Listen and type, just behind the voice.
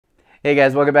Hey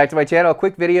guys, welcome back to my channel.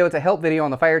 Quick video, it's a help video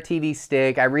on the Fire TV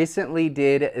Stick. I recently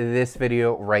did this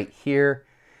video right here.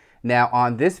 Now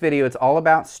on this video, it's all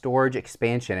about storage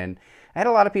expansion. And I had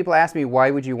a lot of people ask me, why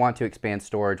would you want to expand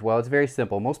storage? Well, it's very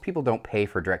simple. Most people don't pay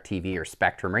for DirecTV or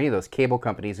Spectrum or any of those cable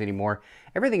companies anymore.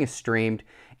 Everything is streamed.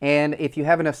 And if you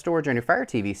have enough storage on your Fire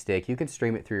TV Stick, you can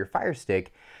stream it through your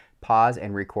Firestick, pause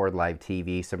and record live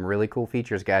TV. Some really cool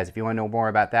features, guys. If you want to know more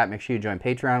about that, make sure you join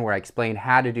Patreon, where I explain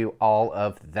how to do all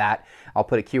of that. I'll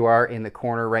put a QR in the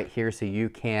corner right here so you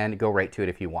can go right to it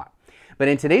if you want. But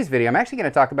in today's video, I'm actually going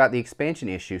to talk about the expansion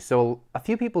issue. So a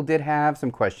few people did have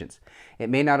some questions. It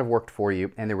may not have worked for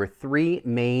you, and there were three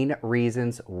main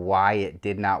reasons why it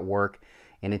did not work.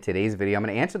 And in today's video, I'm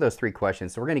going to answer those three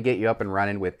questions. So we're going to get you up and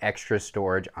running with extra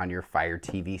storage on your Fire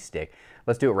TV Stick.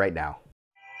 Let's do it right now.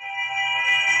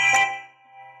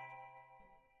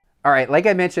 All right, like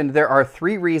I mentioned, there are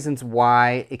three reasons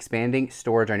why expanding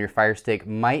storage on your Fire Stick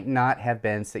might not have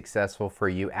been successful for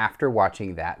you after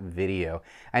watching that video.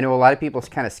 I know a lot of people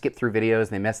kind of skip through videos and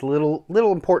they miss little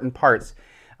important parts.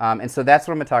 And so that's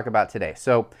what I'm going to talk about today.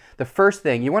 So the first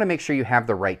thing, you want to make sure you have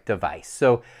the right device.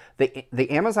 So the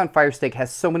Amazon Fire Stick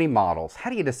has so many models. How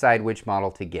do you decide which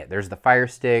model to get? There's the Fire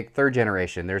Stick, 3rd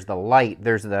generation. There's the Lite.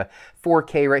 There's the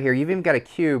 4K right here. You've even got a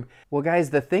Cube. Well,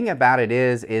 guys, the thing about it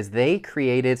is they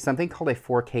created something called a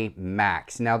 4K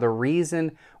Max. Now, the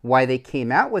reason why they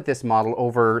came out with this model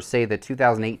over, say, the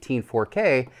 2018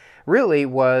 4K really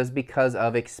was because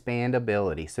of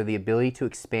expandability. So the ability to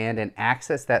expand and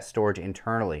access that storage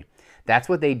internally. That's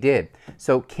what they did.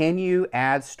 So can you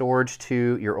add storage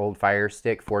to your old Fire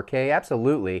Stick 4K?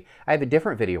 Absolutely. I have a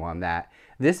different video on that.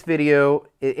 This video,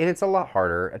 and it's a lot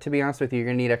harder. To be honest with you, you're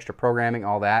going to need extra programming,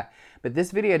 all that. But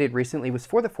this video I did recently was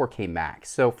for the 4K Max.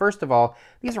 So first of all,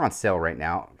 these are on sale right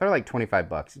now. They're like 25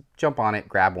 bucks. Jump on it,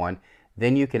 grab one.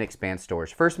 Then you can expand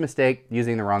storage. First mistake,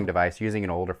 using the wrong device, using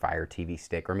an older Fire TV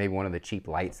Stick, or maybe one of the cheap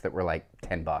lights that were like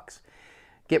 10 bucks.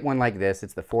 Get one like this.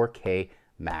 It's the 4K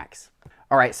Max.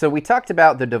 All right, so we talked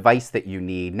about the device that you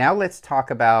need. Now let's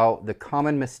talk about the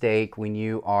common mistake when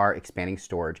you are expanding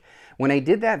storage. When I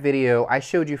did that video, I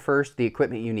showed you first the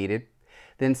equipment you needed.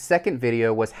 Then second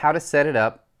video was how to set it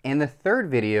up. And the third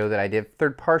video that I did,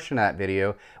 third portion of that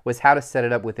video, was how to set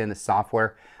it up within the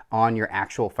software on your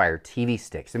actual Fire TV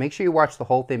Stick. So make sure you watch the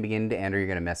whole thing beginning to end, or you're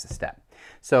going to miss a step.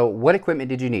 So what equipment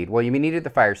did you need? Well, you needed the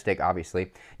Fire Stick,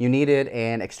 obviously. You needed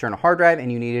an external hard drive,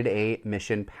 and you needed a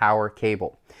mission power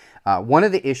cable. One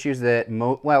of the issues that,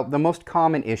 the most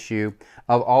common issue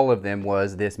of all of them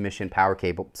was this mission power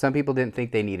cable. Some people didn't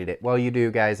think they needed it. Well, you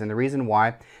do, guys, and the reason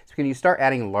why is when you start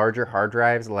adding larger hard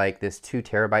drives like this 2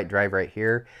 terabyte drive right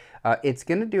here, it's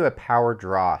going to do a power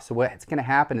draw. So what's going to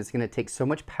happen is it's going to take so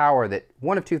much power that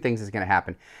one of two things is going to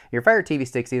happen. Your Fire TV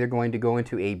Stick's either going to go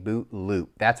into a boot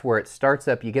loop. That's where it starts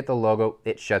up, you get the logo,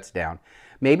 it shuts down.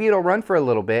 Maybe it'll run for a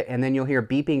little bit and then you'll hear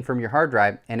beeping from your hard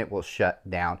drive and it will shut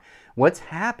down. What's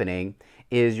happening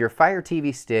is your Fire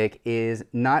TV Stick is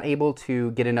not able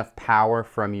to get enough power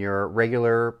from your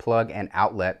regular plug and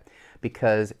outlet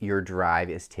because your drive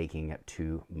is taking up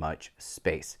too much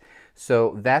space.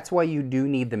 So that's why you do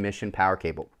need the mission power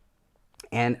cable.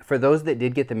 And for those that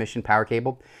did get the mission power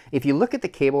cable, if you look at the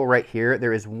cable right here,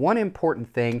 there is one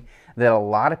important thing that a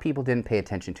lot of people didn't pay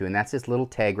attention to, and that's this little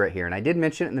tag right here. And I did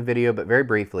mention it in the video, but very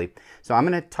briefly. So I'm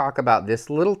going to talk about this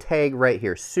little tag right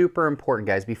here. Super important,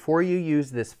 guys. Before you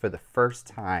use this for the first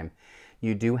time,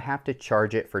 you do have to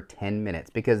charge it for 10 minutes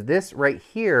because this right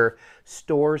here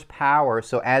stores power.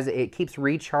 So as it keeps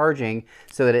recharging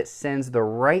so that it sends the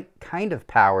right kind of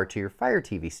power to your Fire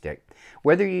TV Stick.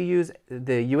 Whether you use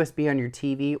the USB on your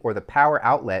TV or the power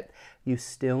outlet, you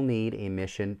still need a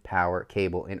mission power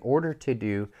cable in order to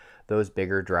do those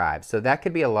bigger drives. So that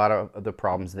could be a lot of the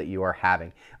problems that you are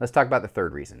having. Let's talk about the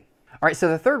third reason. All right, so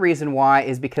the third reason why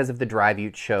is because of the drive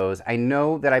you chose. I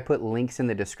know that I put links in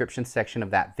the description section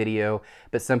of that video,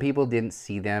 but some people didn't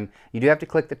see them. You do have to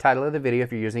click the title of the video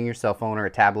if you're using your cell phone or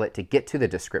a tablet to get to the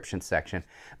description section.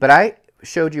 But I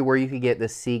showed you where you could get the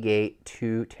Seagate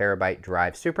 2 terabyte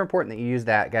drive. Super important that you use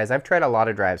that, guys. I've tried a lot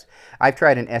of drives. I've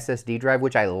tried an SSD drive,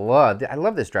 which I loved. I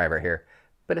love this drive right here,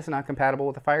 but it's not compatible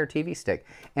with a Fire TV Stick.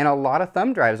 And a lot of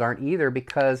thumb drives aren't either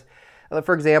because,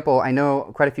 for example, I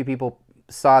know quite a few people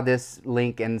saw this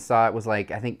link and saw it was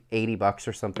like, I think 80 bucks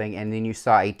or something, and then you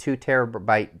saw a 2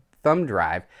 terabyte thumb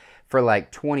drive for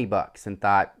like 20 bucks and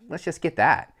thought, let's just get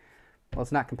that. Well,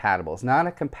 it's not compatible. It's not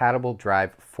a compatible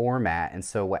drive format, and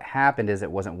so what happened is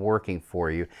it wasn't working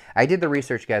for you. I did the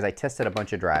research, guys. I tested a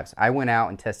bunch of drives. I went out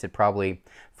and tested probably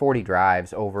 40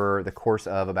 drives over the course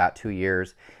of about 2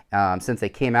 years since they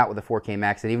came out with the 4K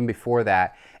Max, and even before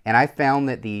that, And I found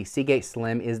that the Seagate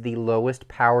Slim is the lowest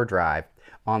power drive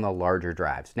on the larger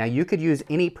drives. Now you could use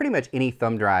pretty much any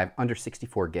thumb drive under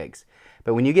 64 gigs.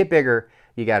 But when you get bigger,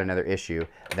 you got another issue.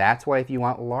 That's why if you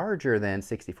want larger than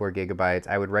 64 gigabytes,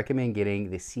 I would recommend getting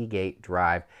the Seagate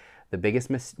drive.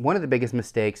 One of the biggest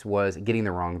mistakes was getting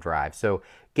the wrong drive. So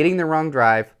getting the wrong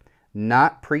drive,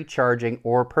 not pre-charging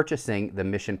or purchasing the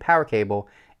Mission power cable,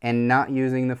 and not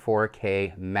using the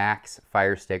 4K Max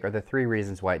Firestick are the 3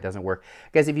 reasons why it doesn't work.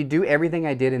 Guys, if you do everything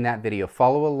I did in that video,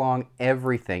 follow along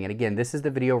everything, and again, this is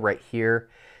the video right here.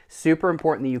 Super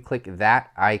important that you click that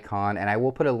icon, and I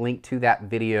will put a link to that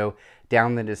video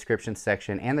down in the description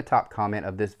section and the top comment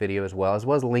of this video as well as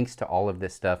links to all of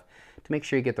this stuff to make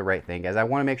sure you get the right thing. Guys, I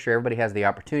want to make sure everybody has the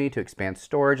opportunity to expand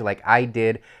storage like I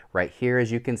did right here.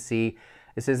 As you can see,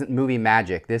 this isn't movie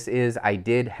magic. I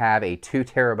did have a 2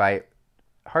 terabyte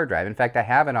hard drive. In fact, I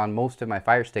have it on most of my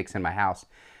Fire Sticks in my house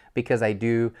because I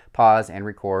do pause and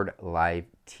record live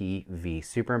TV.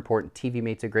 Super important. TV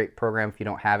Mate's a great program. If you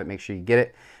don't have it, make sure you get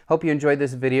it. Hope you enjoyed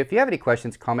this video. If you have any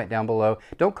questions, comment down below.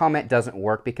 Don't comment doesn't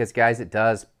work because, guys, it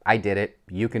does. I did it.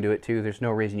 You can do it too. There's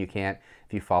no reason you can't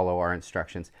if you follow our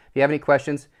instructions. If you have any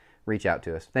questions, reach out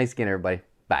to us. Thanks again, everybody.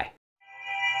 Bye.